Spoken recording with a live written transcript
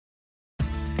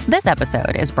This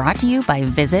episode is brought to you by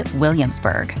Visit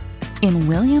Williamsburg. In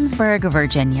Williamsburg,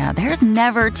 Virginia, there's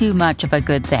never too much of a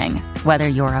good thing. Whether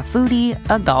you're a foodie,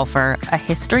 a golfer, a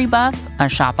history buff, a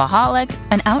shopaholic,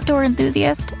 an outdoor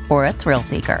enthusiast, or a thrill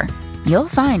seeker, you'll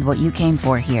find what you came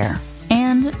for here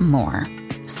and more.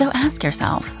 So ask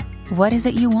yourself, what is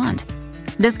it you want?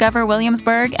 Discover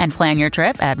Williamsburg and plan your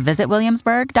trip at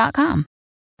visitwilliamsburg.com.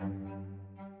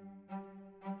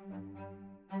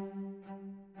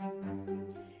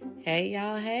 Hey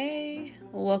y'all, hey.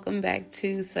 Welcome back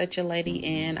to Such a Lady,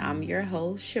 and I'm your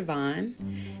host, Siobhan.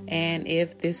 And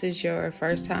if this is your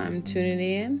first time tuning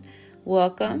in,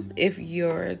 welcome. If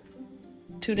you're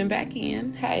tuning back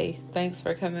in, hey, thanks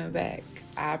for coming back.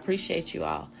 I appreciate you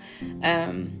all.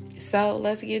 So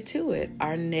let's get to it.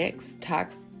 Our next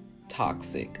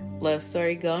toxic love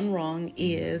story gone wrong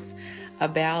is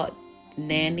about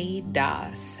Nannie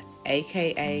Das,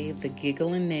 aka the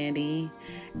Giggling Nanny,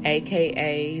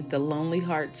 aka the Lonely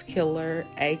Hearts Killer,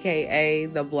 aka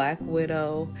the Black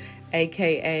Widow,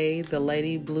 aka the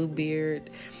Lady Bluebeard.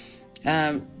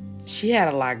 She had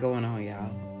a lot going on,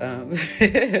 y'all.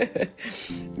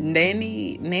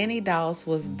 Nannie Das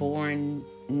was born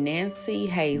Nancy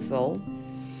Hazel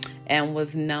and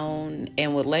was known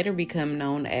and would later become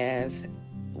known as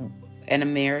an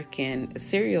American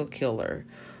serial killer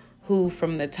who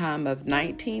from the time of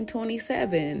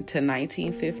 1927 to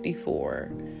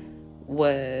 1954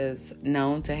 was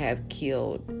known to have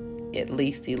killed at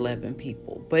least 11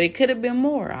 people. But it could have been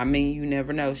more. I mean, you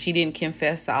never know. She didn't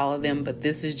confess to all of them, but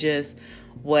this is just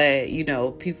what,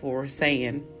 people were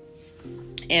saying.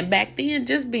 And back then,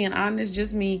 just being honest,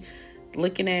 just me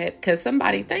looking at, because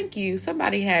somebody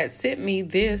had sent me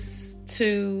this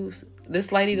to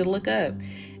this lady to look up.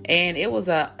 And it was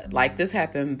this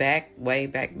happened way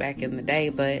back in the day.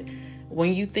 But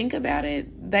when you think about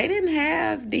it, they didn't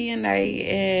have DNA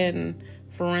and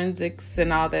forensics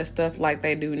and all that stuff like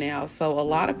they do now. So a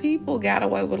lot of people got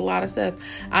away with a lot of stuff.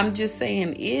 I'm just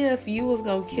saying, if you was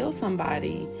going to kill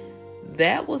somebody,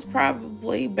 that was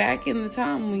probably back in the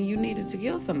time when you needed to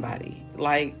kill somebody.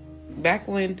 Like back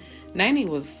when Nannie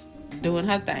was doing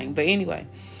her thing. But anyway,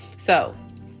 so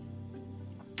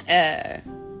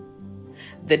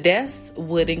the deaths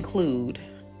would include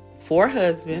 4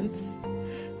 husbands,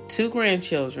 2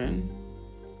 grandchildren,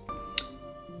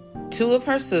 2 of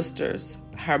her sisters,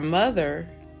 her mother,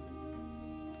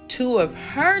 2 of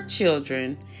her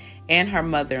children, and her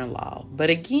mother-in-law. But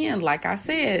again, like I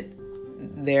said,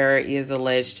 there is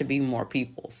alleged to be more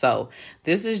people. So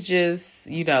this is just,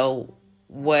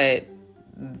 what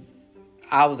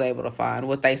I was able to find,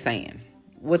 what they saying,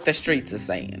 what the streets are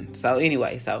saying. So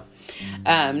anyway,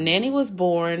 Nannie was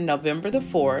born November the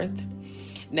 4th.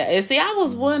 Now, see, I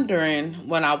was wondering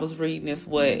when I was reading this,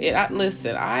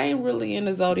 listen, I ain't really in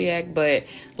the zodiac, but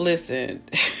listen,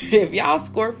 if y'all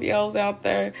Scorpios out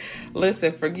there,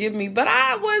 listen, forgive me, but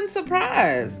I wasn't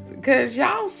surprised because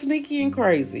y'all sneaky and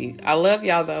crazy. I love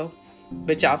y'all though,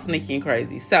 but y'all sneaky and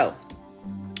crazy. So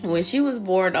when she was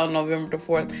born on November the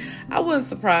 4th, I wasn't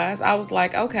surprised. I was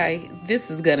like, okay,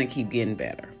 this is going to keep getting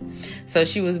better. So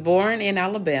she was born in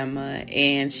Alabama,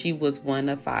 and she was one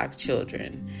of 5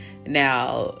 children.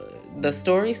 Now, the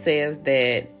story says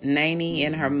that Nannie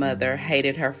and her mother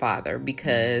hated her father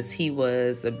because he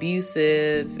was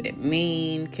abusive,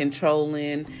 mean,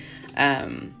 controlling.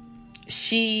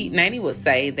 Nannie would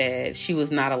say that she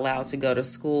was not allowed to go to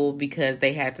school because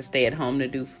they had to stay at home to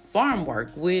do farm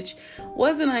work, which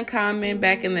wasn't uncommon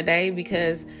back in the day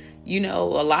because, a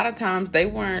lot of times they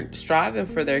weren't striving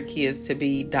for their kids to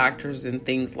be doctors and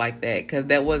things like that because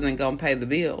that wasn't going to pay the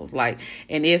bills.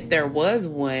 And if there was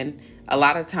one, a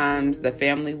lot of times the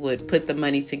family would put the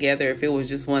money together if it was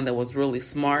just one that was really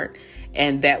smart,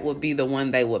 and that would be the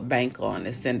one they would bank on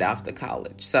and send off to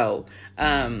college. So,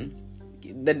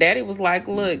 the daddy was like,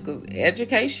 look,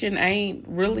 education ain't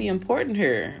really important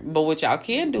here. But what y'all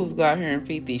can do is go out here and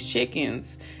feed these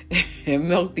chickens and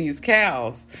milk these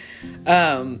cows.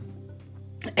 But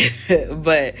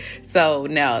so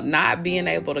now not being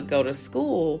able to go to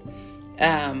school,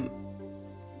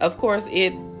 of course,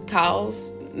 it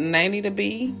caused Nannie to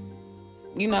be,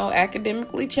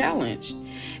 academically challenged.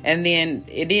 And then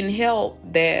it didn't help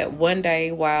that one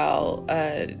day while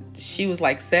she was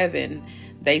like 7,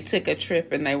 they took a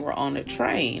trip and they were on a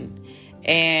train,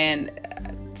 and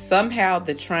somehow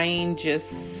the train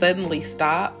just suddenly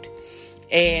stopped,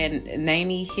 and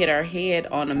Nannie hit her head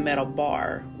on a metal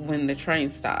bar when the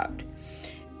train stopped.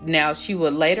 Now, she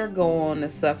would later go on to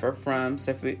suffer from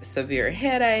severe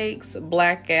headaches,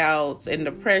 blackouts, and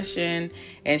depression.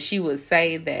 And she would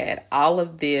say that all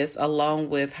of this, along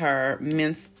with her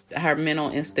mental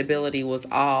instability, was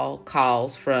all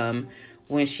caused from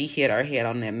when she hit her head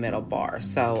on that metal bar.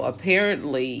 So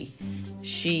apparently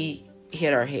she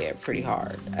hit her head pretty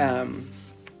hard.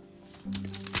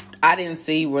 I didn't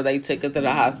see where they took her to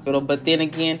the hospital. But then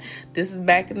again, this is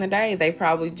back in the day. They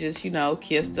probably just,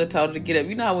 kissed her, told her to get up.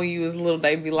 You know how when you was little,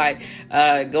 they'd be like,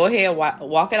 go ahead,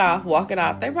 walk it off, walk it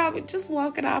off. They probably just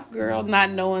walk it off, girl, not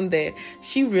knowing that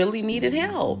she really needed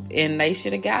help. And they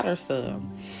should have got her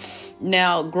some.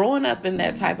 Now, growing up in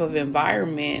that type of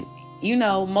environment,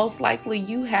 most likely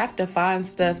you have to find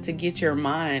stuff to get your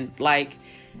mind,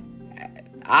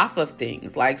 off of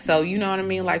things. So you know what I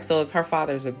mean? So if her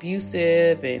father's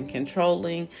abusive and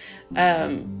controlling,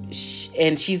 and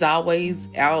she's always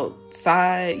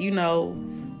outside,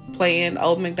 playing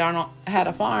Old MacDonald Had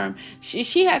a Farm,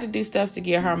 she had to do stuff to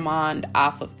get her mind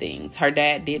off of things. Her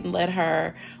dad didn't let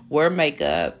her wear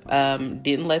makeup,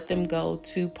 didn't let them go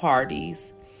to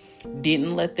parties,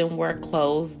 didn't let them wear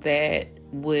clothes that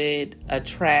would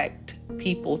attract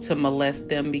people to molest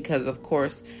them, because of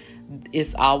course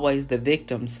it's always the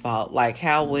victim's fault.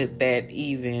 How would that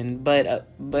even? But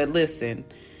listen,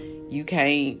 you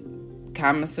can't.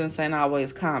 Common sense ain't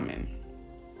always common.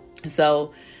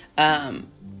 So,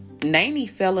 Nannie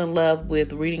fell in love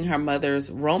with reading her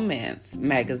mother's romance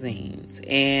magazines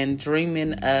and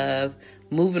dreaming of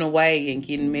moving away and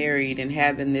getting married and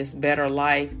having this better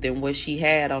life than what she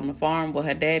had on the farm with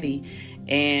her daddy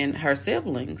and her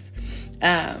siblings.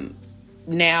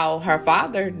 Now, her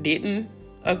father didn't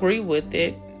agree with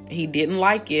it. He didn't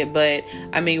like it, but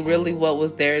really, what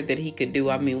was there that he could do?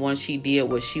 Once she did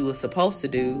what she was supposed to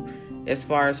do as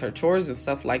far as her chores and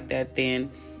stuff like that,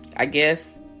 then I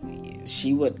guess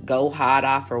she would go hot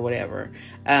off or whatever.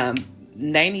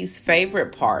 Nannie's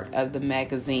favorite part of the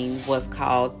magazine was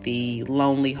called the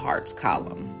Lonely Hearts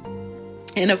column.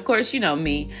 And of course,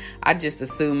 me, I just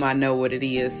assume I know what it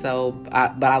is.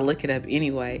 But I look it up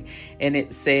anyway. And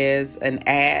it says an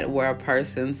ad where a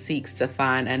person seeks to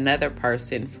find another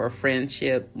person for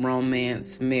friendship,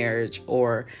 romance, marriage,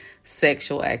 or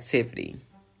sexual activity.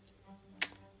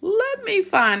 Let me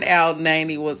find out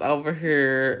Nannie was over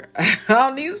here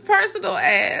on these personal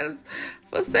ads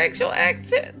for sexual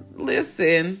activity.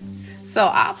 Listen, so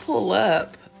I pull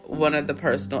up one of the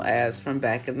personal ads from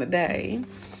back in the day.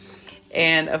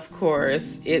 And of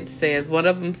course, it says, one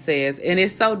of them says, and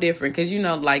it's so different because,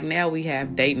 now we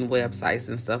have dating websites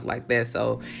and stuff like that.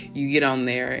 So you get on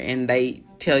there and they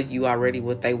tell you already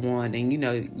what they want. And,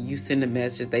 you send a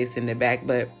message, they send it back.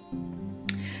 But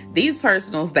these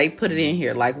personals, they put it in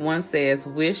here. One says,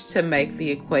 wish to make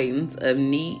the acquaintance of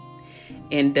neat,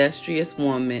 industrious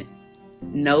woman.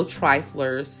 No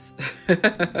triflers.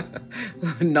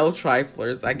 No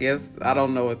triflers. I guess. I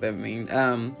don't know what that means.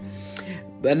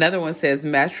 Another one says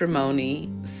matrimony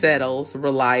settles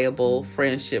reliable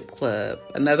friendship club.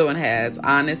 Another one has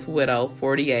honest widow,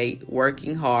 48,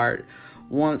 working hard,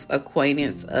 wants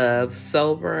acquaintance of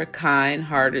sober,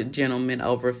 kind-hearted gentleman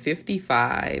over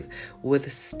 55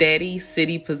 with steady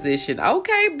city position.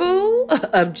 Okay, boo.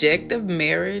 Objective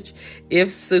marriage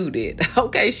if suited.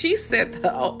 Okay, she said,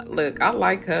 look, I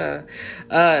like her.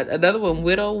 Another one,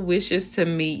 widow wishes to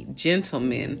meet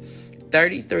gentleman,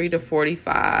 33 to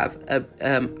 45,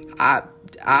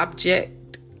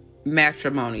 object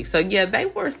matrimony. So yeah, they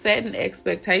were setting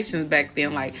expectations back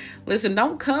then. Listen,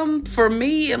 don't come for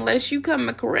me unless you come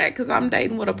correct, because I'm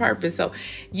dating with a purpose. So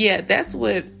yeah, that's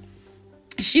what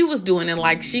she was doing.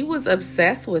 And she was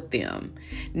obsessed with them.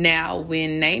 Now,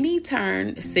 when Nannie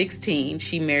turned 16,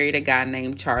 she married a guy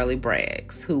named Charlie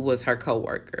Braggs, who was her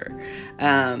coworker.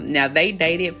 Now they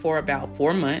dated for about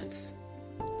 4 months.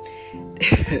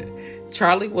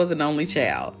 Charlie was an only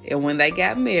child, and when they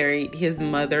got married, his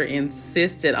mother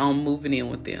insisted on moving in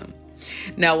with them.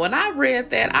 Now, when I read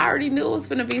that, I already knew it was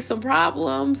going to be some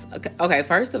problems. Okay,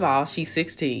 first of all, she's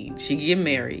 16. She get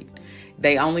married.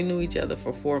 They only knew each other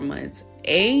for 4 months,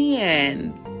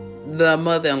 and the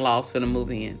mother-in-law's going to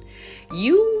move in.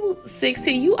 You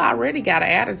 16, you already got an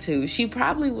attitude. She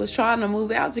probably was trying to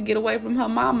move out to get away from her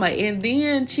mama, and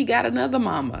then she got another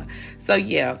mama. So,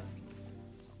 yeah.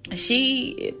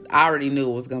 I already knew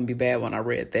it was going to be bad when I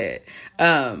read that.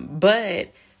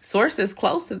 But sources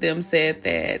close to them said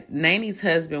that Nannie's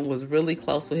husband was really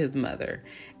close with his mother,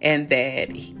 and that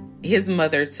his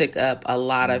mother took up a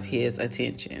lot of his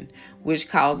attention, which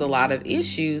caused a lot of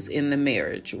issues in the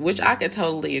marriage, which I could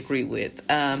totally agree with.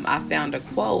 I found a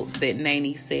quote that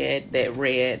Nannie said that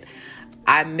read,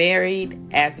 I married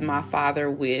as my father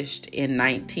wished in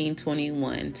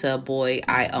 1921 to a boy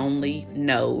I only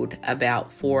knowed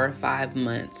about 4 or 5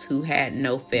 months who had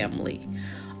no family.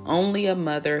 Only a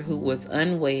mother who was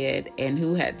unwed and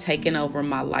who had taken over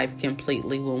my life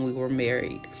completely when we were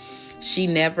married. She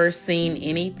never seen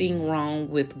anything wrong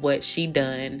with what she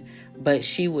done, but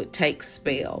she would take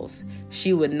spells.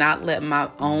 She would not let my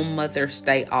own mother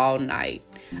stay all night.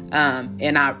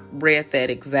 And I read that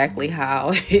exactly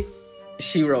how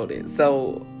she wrote it.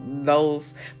 So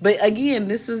but again,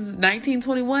 this is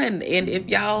 1921. And if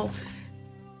y'all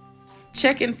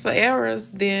checking for errors,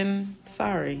 then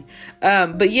sorry.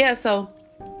 But yeah, so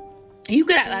you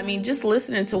could, just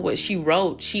listening to what she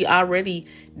wrote, she already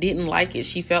didn't like it.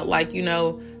 She felt like,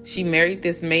 she married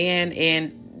this man,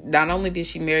 and not only did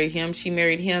she marry him, she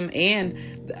married him and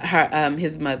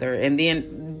his mother. And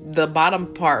then the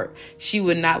bottom part, she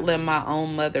would not let my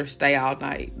own mother stay all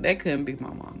night. That couldn't be my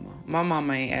mama. My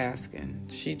mama ain't asking.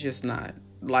 She just not.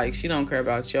 Like, she don't care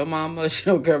about your mama. She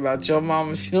don't care about your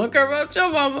mama. She don't care about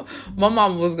your mama. My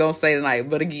mama was going to stay tonight.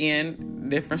 But again,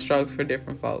 different strokes for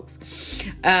different folks.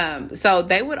 So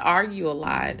they would argue a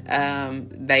lot.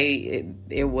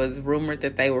 It was rumored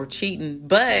that they were cheating.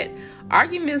 But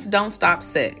arguments don't stop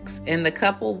sex. And the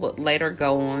couple would later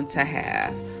go on to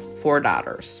have 4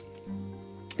 daughters.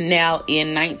 Now,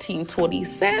 in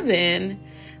 1927,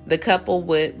 the couple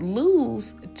would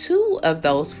lose 2 of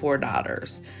those 4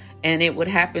 daughters. And it would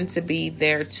happen to be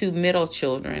their 2 middle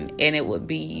children, and it would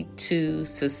be to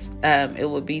suspected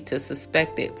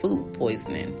food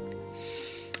poisoning.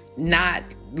 Not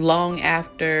long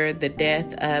after the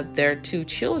death of their 2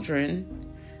 children,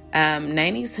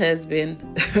 Nannie's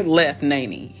husband left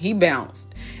Nannie. He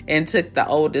bounced and took the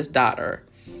oldest daughter,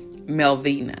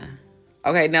 Melvina.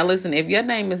 Okay, now listen, if your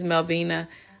name is Melvina,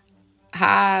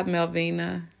 hi,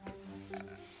 Melvina.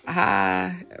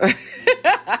 Hi.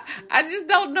 I just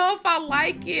don't know if I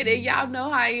like it. And y'all know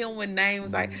how I am with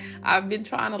names. Like, I've been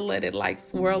trying to let it like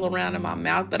swirl around in my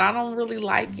mouth, but I don't really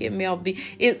like it, Melvina.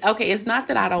 It's not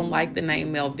that I don't like the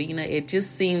name Melvina. It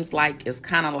just seems like it's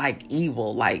kind of like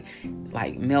evil, like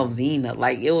Melvina.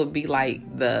 Like, it would be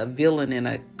like the villain in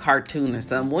a cartoon or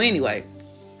something. Well, anyway,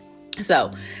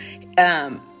 so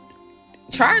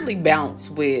Charlie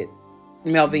bounced with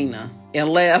Melvina and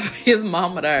left his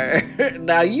mama there.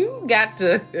 Now you got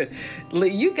to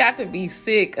be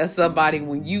sick of somebody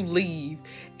when you leave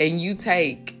and you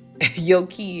take your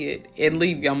kid and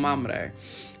leave your mama there.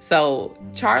 So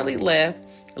Charlie left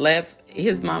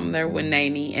his mom there with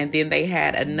Nannie, and then they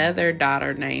had another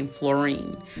daughter named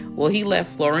Florine. Well, he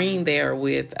left Florine there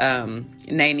with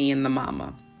Nannie and the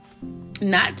mama.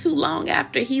 Not too long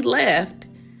after he left,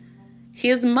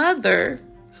 his mother,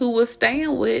 who was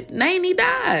staying with Nannie,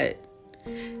 died.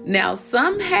 Now,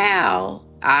 somehow,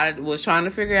 I was trying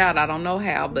to figure out, I don't know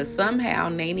how, but somehow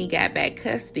Nannie got back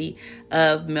custody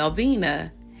of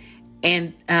Melvina.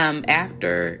 And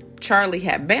after Charlie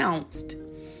had bounced,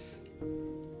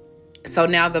 so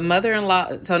now her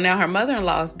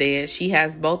mother-in-law is dead. She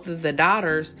has both of the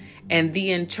daughters, and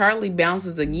then Charlie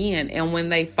bounces again. And when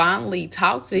they finally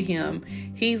talk to him,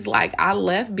 he's like, I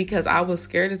left because I was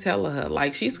scared to tell her.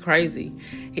 Like, she's crazy.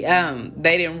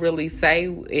 They didn't really say,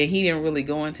 and he didn't really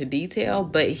go into detail,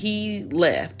 but he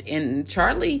left. And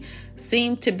Charlie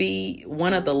seemed to be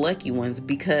one of the lucky ones,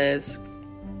 because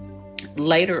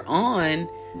later on,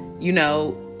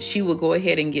 she would go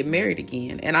ahead and get married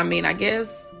again. And I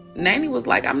guess Nannie was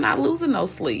like, I'm not losing no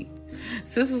sleep.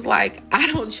 Sis was like,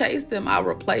 I don't chase them, I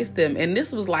replace them. And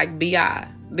this was like BI.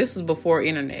 This was before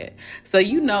internet. So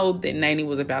that Nannie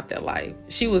was about that life.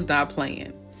 She was not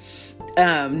playing.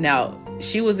 Now,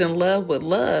 she was in love with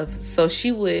love. So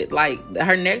she would, like,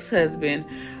 her next husband,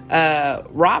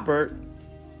 Robert,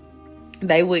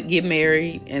 they would get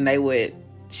married, and they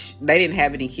didn't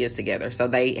have any kids together. So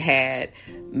they had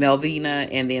Melvina,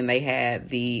 and then they had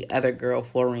the other girl,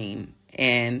 Florine.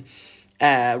 And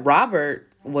Robert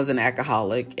was an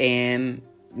alcoholic, and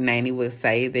Nannie would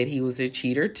say that he was a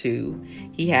cheater too.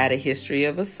 He had a history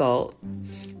of assault.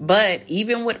 But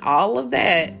even with all of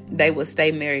that, they would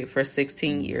stay married for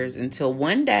 16 years until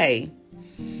one day,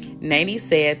 Nannie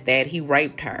said that he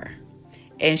raped her,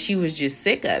 and she was just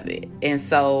sick of it. And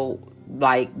so,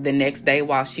 like, the next day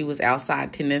while she was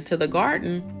outside tending to the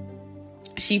garden,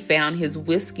 she found his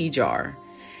whiskey jar.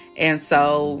 And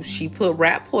so she put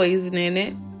rat poison in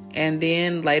it. And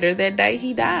then later that day,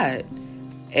 he died.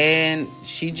 And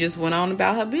she just went on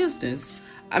about her business.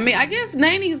 I guess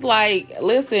Nannie's like,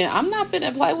 listen, I'm not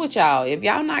finna play with y'all. If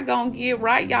y'all not gonna get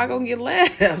right, y'all gonna get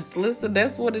left. Listen,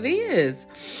 that's what it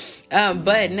is.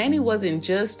 But Nannie wasn't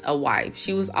just a wife.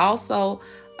 She was also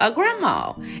a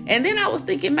grandma. And then I was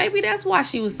thinking maybe that's why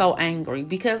she was so angry,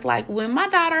 because like when my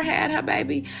daughter had her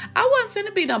baby, I wasn't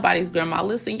finna be nobody's grandma.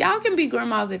 Listen, y'all can be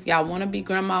grandmas if y'all want to be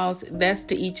grandmas. That's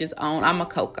to each his own. I'm a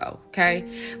Coco. Okay.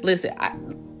 Listen,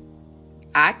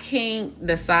 I can't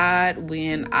decide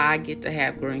when I get to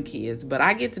have grandkids, but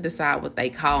I get to decide what they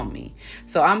call me.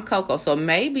 So I'm Coco. So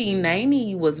maybe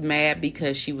Nannie was mad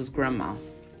because she was grandma.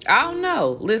 I don't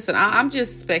know. Listen, I'm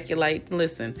just speculating.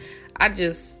 Listen, I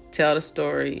just tell the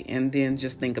story and then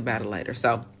just think about it later.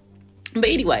 So, but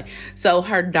anyway, so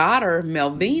her daughter,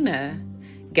 Melvina,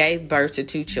 gave birth to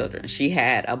 2 children. She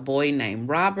had a boy named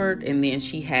Robert, and then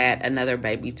she had another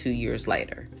baby 2 years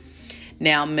later.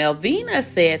 Now, Melvina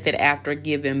said that after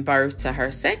giving birth to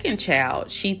her second child,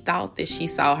 she thought that she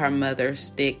saw her mother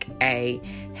stick a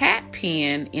hat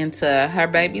pin into her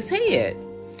baby's head.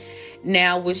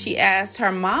 Now, when she asked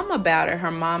her mom about it,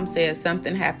 her mom said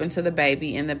something happened to the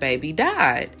baby and the baby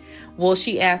died. Well,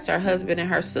 she asked her husband and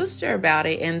her sister about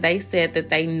it, and they said that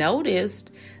they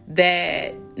noticed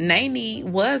that Nannie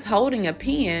was holding a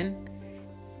pin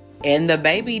and the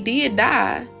baby did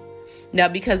die. Now,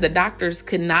 because the doctors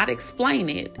could not explain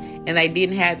it and they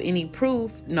didn't have any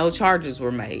proof, no charges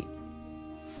were made.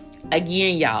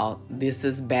 Again, y'all, this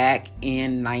is back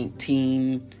in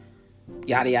 19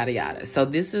 yada, yada, yada. So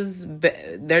this is,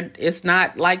 it's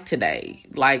not like today.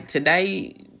 Like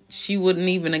today, she wouldn't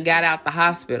even have got out the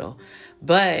hospital.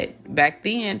 But back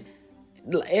then,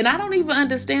 and I don't even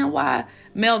understand why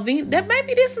Melvina, that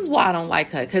maybe this is why I don't like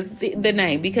her, because the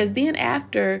name, because then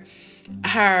after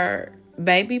her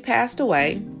baby passed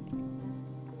away,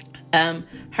 her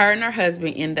and her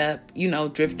husband end up,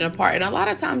 drifting apart. And a lot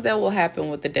of times that will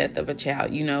happen with the death of a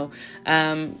child.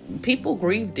 People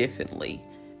grieve differently.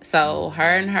 So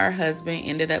her and her husband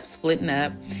ended up splitting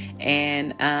up,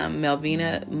 and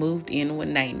Melvina moved in with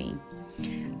Nannie.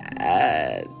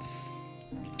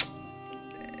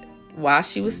 While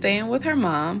she was staying with her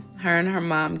mom, her and her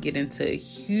mom get into a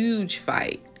huge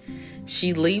fight.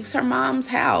 She leaves her mom's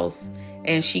house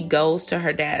and she goes to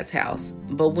her dad's house.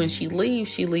 But when she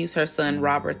leaves her son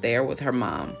Robert there with her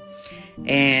mom.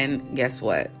 And guess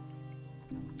what?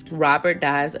 Robert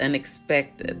dies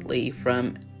unexpectedly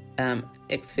from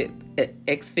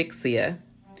asphyxia.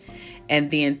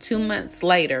 And then 2 months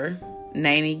later,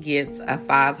 Nannie gets a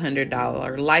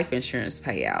 $500 life insurance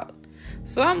payout.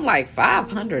 So I'm like,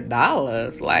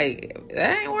 $500? Like,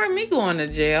 that ain't worth me going to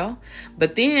jail.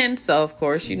 But then, so of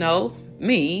course,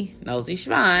 me, Nosy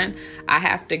Schwein, I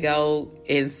have to go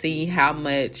and see how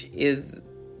much is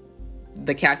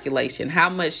the calculation. How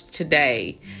much would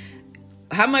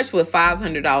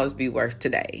 $500 be worth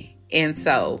today? And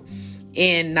so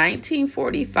in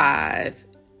 1945,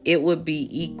 it would be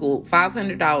equal,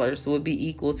 $500 would be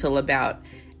equal to about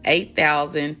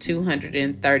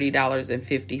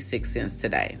 $8,230.56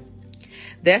 today.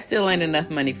 That still ain't enough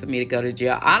money for me to go to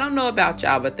jail. I don't know about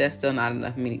y'all, but that's still not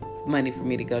enough money for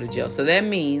me to go to jail. So that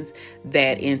means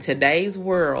that in today's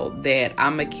world that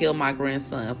I'm going to kill my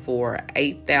grandson for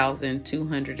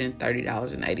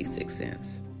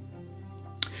 $8,230.86.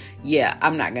 Yeah,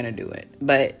 I'm not going to do it.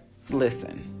 But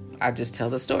listen, I just tell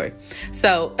the story.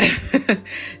 So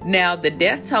now the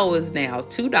death toll is now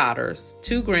 2 daughters,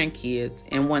 2 grandkids,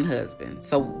 and 1 husband.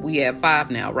 So we have 5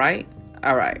 now, right?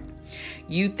 All right.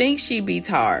 You think she'd be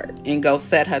tired and go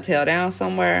set her tail down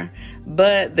somewhere,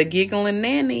 but the giggling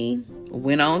Nannie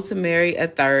went on to marry a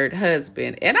 3rd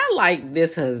husband. And I like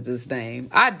this husband's name.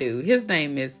 I do. His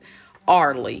name is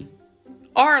Arlie.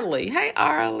 Arlie. Hey,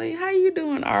 Arlie. How you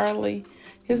doing, Arlie?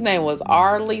 His name was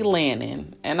Arlie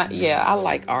Lannon. And I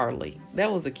like Arlie.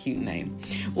 That was a cute name.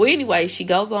 Well, anyway, she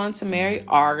goes on to marry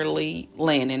Arlie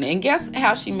Lannon. And guess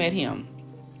how she met him?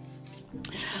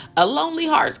 A Lonely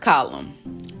Hearts column.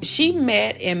 She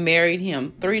met and married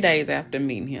him 3 days after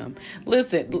meeting him.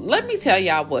 Listen, let me tell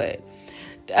y'all what.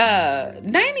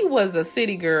 Nannie was a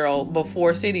city girl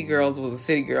before city girls was a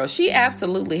city girl. She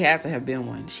absolutely had to have been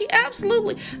one. She got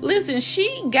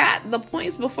the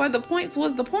points before the points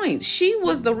was the points. She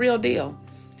was the real deal.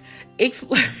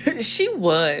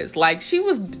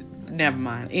 Never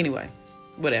mind. Anyway,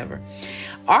 whatever.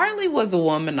 Arlie was a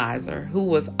womanizer who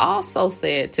was also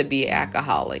said to be an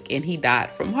alcoholic, and he died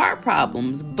from heart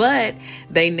problems, but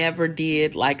they never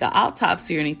did like an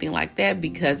autopsy or anything like that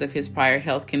because of his prior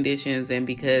health conditions and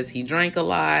because he drank a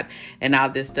lot and all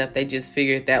this stuff. They just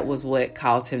figured that was what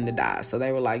caused him to die. So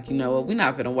they were like, you know what, we're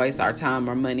not going to waste our time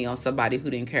or money on somebody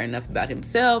who didn't care enough about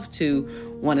himself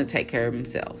to want to take care of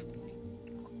himself.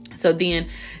 So then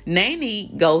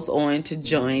Nannie goes on to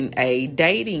join a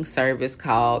dating service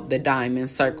called the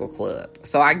Diamond Circle Club.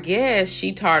 So I guess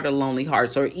she tired of Lonely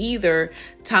Hearts, or either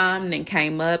time then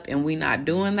came up and we not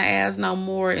doing the ads no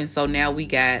more. And so now we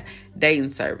got dating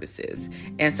services.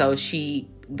 And so she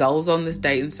goes on this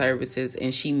dating services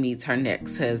and she meets her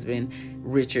next husband,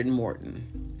 Richard Morton.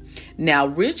 Now,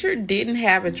 Richard didn't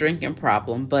have a drinking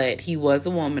problem, but he was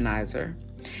a womanizer.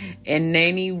 And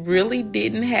Nanny really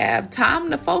didn't have time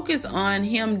to focus on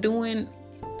him doing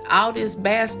all this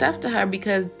bad stuff to her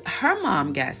because her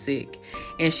mom got sick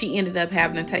and she ended up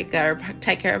having to take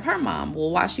care of her mom.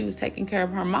 Well, while she was taking care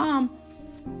of her mom,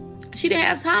 she didn't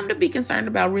have time to be concerned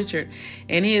about Richard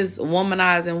and his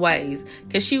womanizing ways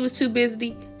because she was too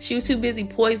busy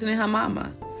poisoning her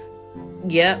mama.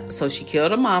 Yep, so she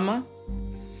killed her mama.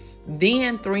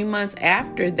 Then 3 months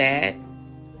after that,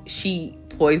 she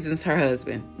poisons her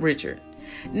husband, Richard.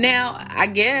 Now, I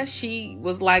guess she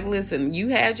was like, listen, you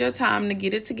had your time to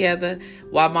get it together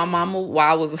while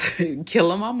I was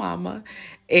killing my mama,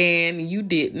 and you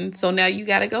didn't. So now you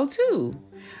got to go too.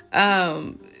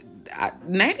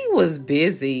 Nanny was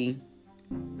busy.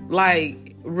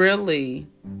 Like, really.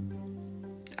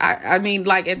 I mean,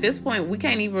 like, at this point, we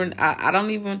can't even,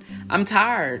 I'm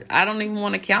tired. I don't even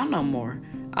want to count no more.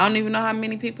 I don't even know how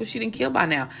many people she didn't kill by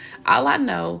now. All I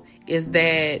know is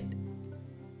that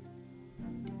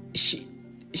she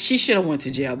should have went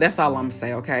to jail. That's all I'm gonna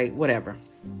say. Okay, whatever.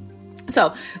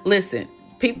 So listen,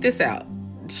 peep this out.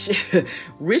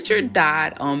 Richard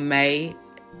died on May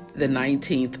the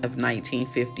 19th of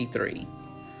 1953.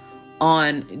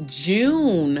 On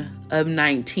June of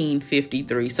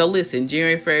 1953. So listen,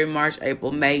 January, February, March,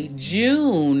 April, May,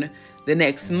 June, the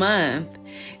next month,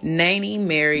 Nanny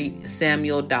married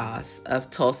Samuel Doss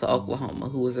of Tulsa, Oklahoma,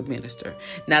 who was a minister.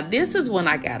 Now, this is when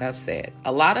I got upset.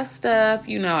 A lot of stuff,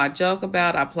 I joke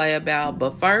about, I play about.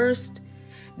 But first,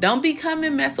 don't be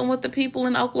coming messing with the people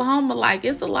in Oklahoma. Like,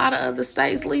 it's a lot of other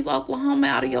states. Leave Oklahoma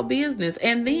out of your business.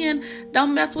 And then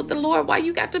don't mess with the Lord. Why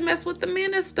you got to mess with the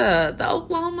minister, the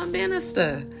Oklahoma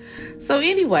minister? So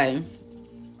anyway,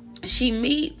 she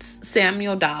meets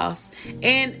Samuel Doss.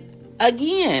 And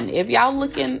again, if y'all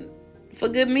looking for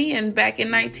good men back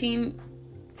in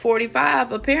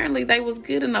 1945, apparently they was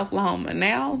good in Oklahoma.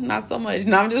 Now, not so much.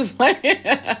 No, I'm just playing.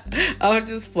 I'm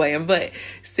just playing. But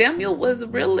Samuel was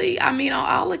really, on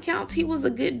all accounts, he was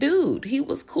a good dude. He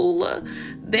was cooler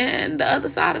than the other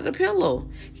side of the pillow.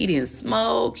 He didn't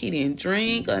smoke. He didn't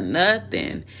drink or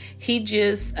nothing. He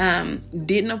just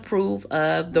didn't approve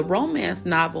of the romance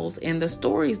novels and the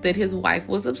stories that his wife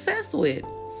was obsessed with.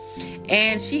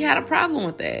 And she had a problem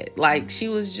with that. Like, she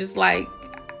was just like,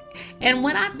 and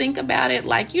when I think about it,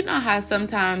 like, how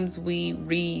sometimes we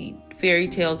read fairy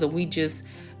tales and we just,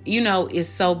 it's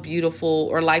so beautiful.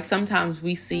 Or like sometimes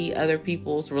we see other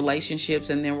people's relationships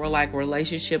and then we're like,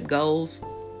 relationship goals.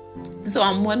 So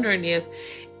I'm wondering if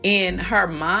in her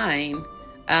mind,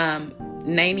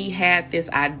 Nanny had this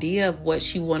idea of what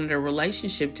she wanted a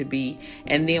relationship to be.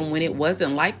 And then when it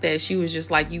wasn't like that, she was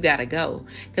just like, you got to go.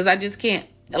 Because I just can't.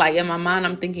 Like, in my mind,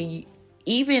 I'm thinking,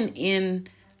 even in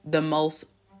the most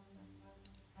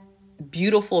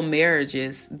beautiful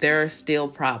marriages, there are still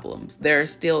problems. There are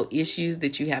still issues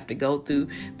that you have to go through.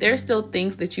 There are still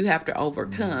things that you have to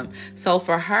overcome. So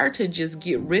for her to just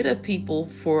get rid of people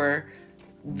for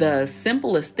the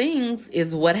simplest things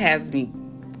is what has me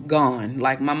gone.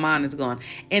 Like, my mind is gone.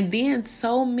 And then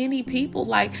so many people,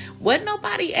 like, wasn't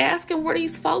nobody asking where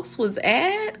these folks was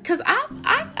at? Because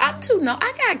I'm too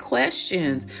I got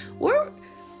questions. Where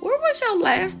was your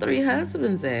last 3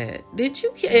 husbands at?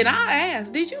 And I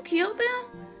asked, did you kill them?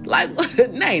 Like,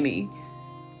 Nanny,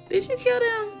 did you kill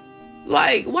them?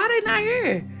 Like, why they not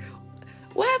here?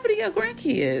 What happened to your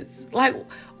grandkids? Like,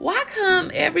 why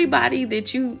come everybody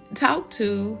that you talk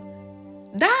to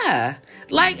die?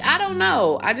 Like, I don't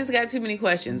know. I just got too many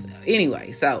questions.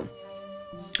 Anyway, so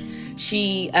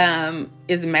she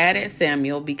is mad at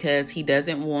Samuel because he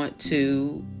doesn't want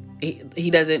to, he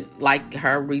doesn't like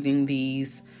her reading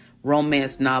these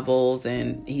romance novels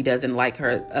and he doesn't like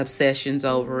her obsessions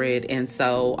over it. And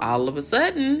so all of a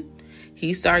sudden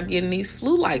he started getting these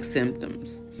flu-like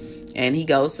symptoms. And he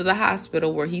goes to the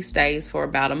hospital where he stays for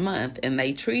about a month and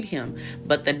they treat him.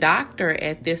 But the doctor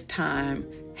at this time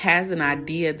has an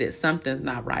idea that something's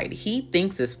not right. He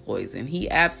thinks it's poison. He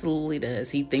absolutely does.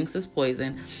 He thinks it's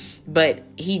poison, but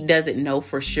he doesn't know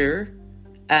for sure.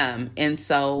 And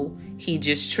so he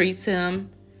just treats him.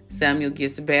 Samuel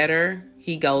gets better.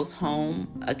 He goes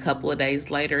home. A couple of days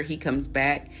later, he comes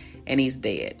back and he's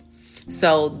dead.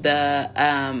 So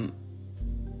the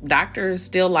doctor is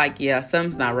still like, yeah,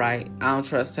 something's not right. I don't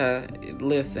trust her.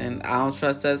 Listen, I don't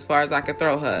trust her as far as I could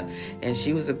throw her. And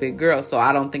she was a big girl, so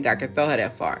I don't think I could throw her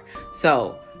that far.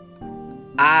 So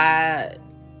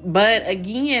but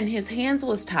again, his hands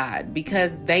was tied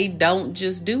because they don't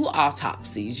just do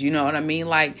autopsies. You know what I mean?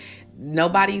 Like,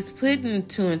 nobody's putting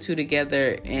 2 and 2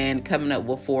 together and coming up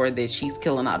with 4 that she's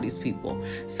killing all these people.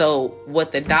 So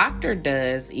what the doctor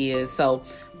does is,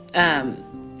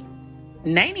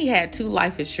 Nannie had 2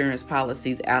 life insurance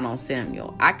policies out on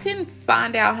Samuel. I couldn't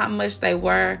find out how much they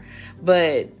were,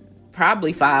 but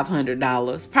probably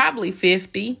 $500, probably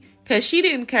 $50, because she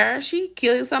didn't care. She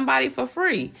killed somebody for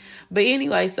free. But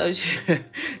anyway, so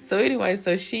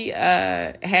she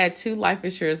had 2 life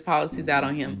insurance policies out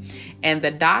on him. And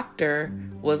the doctor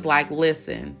was like,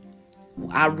 listen,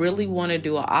 I really want to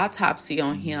do an autopsy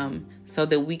on him so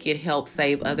that we could help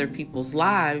save other people's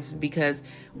lives, because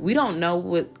we don't know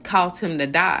what caused him to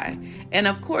die. And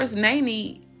of course,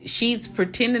 Nannie, she's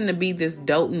pretending to be this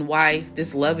doting wife,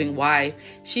 this loving wife.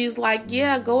 She's like,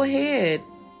 yeah, go ahead,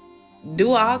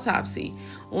 do an autopsy.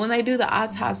 When they do the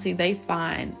autopsy, they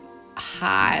find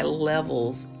high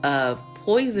levels of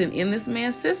poison in this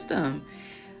man's system.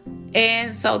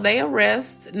 And so they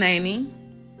arrest Nannie,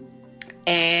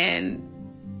 and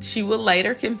she would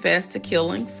later confess to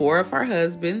killing 4 of her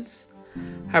husbands,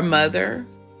 her mother,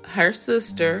 her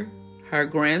sister, her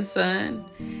grandson,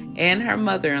 and her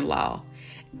mother-in-law.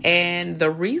 And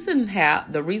the reason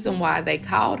why they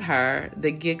called her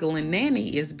the giggling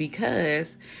Nannie is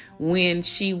because when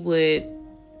she would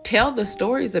tell the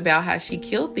stories about how she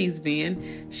killed these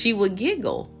men, she would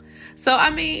giggle. So,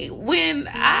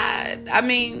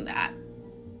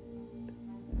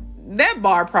 that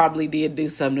bar probably did do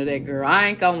something to that girl. I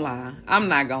ain't gonna lie. I'm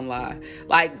not gonna lie.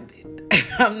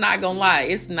 I'm not gonna lie.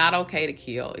 It's not okay to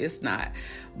kill. It's not.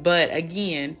 But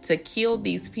again, to kill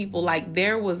these people,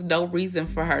 there was no reason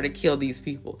for her to kill these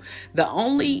people. The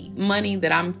only money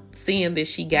that I'm seeing that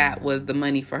she got was the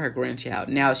money for her grandchild.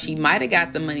 Now, she might have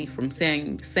got the money from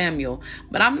Samuel,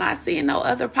 but I'm not seeing no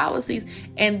other policies.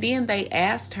 And then they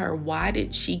asked her, why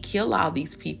did she kill all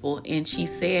these people? And she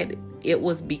said it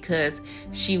was because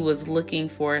she was looking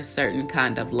for a certain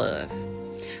kind of love.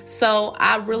 So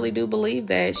I really do believe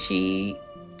that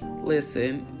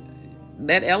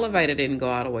that elevator didn't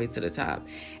go all the way to the top.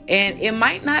 And it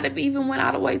might not have even went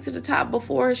all the way to the top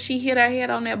before she hit her head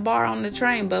on that bar on the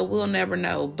train, but we'll never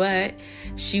know. But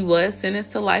she was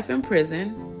sentenced to life in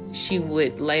prison. She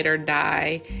would later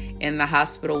die in the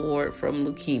hospital ward from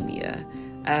leukemia.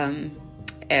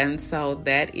 And so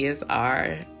that is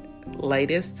our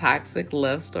latest toxic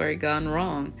love story gone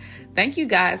wrong. Thank you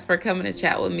guys for coming to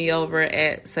chat with me over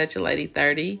at Such a Lady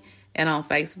 30 and on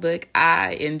Facebook.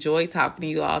 I enjoy talking to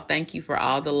you all. Thank you for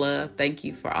all the love. Thank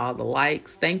you for all the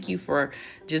likes. Thank you for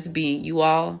just being you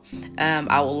all.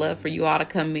 I would love for you all to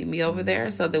come meet me over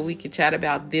there so that we can chat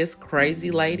about this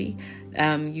crazy lady.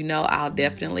 I'll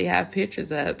definitely have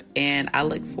pictures up, and I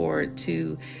look forward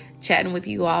to chatting with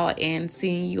you all and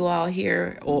seeing you all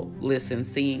here,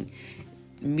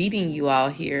 meeting you all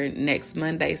here next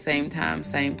Monday, same time,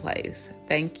 same place.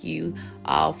 Thank you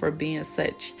all for being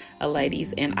such a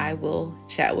ladies, and I will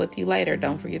chat with you later.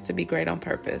 Don't forget to be great on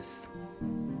purpose.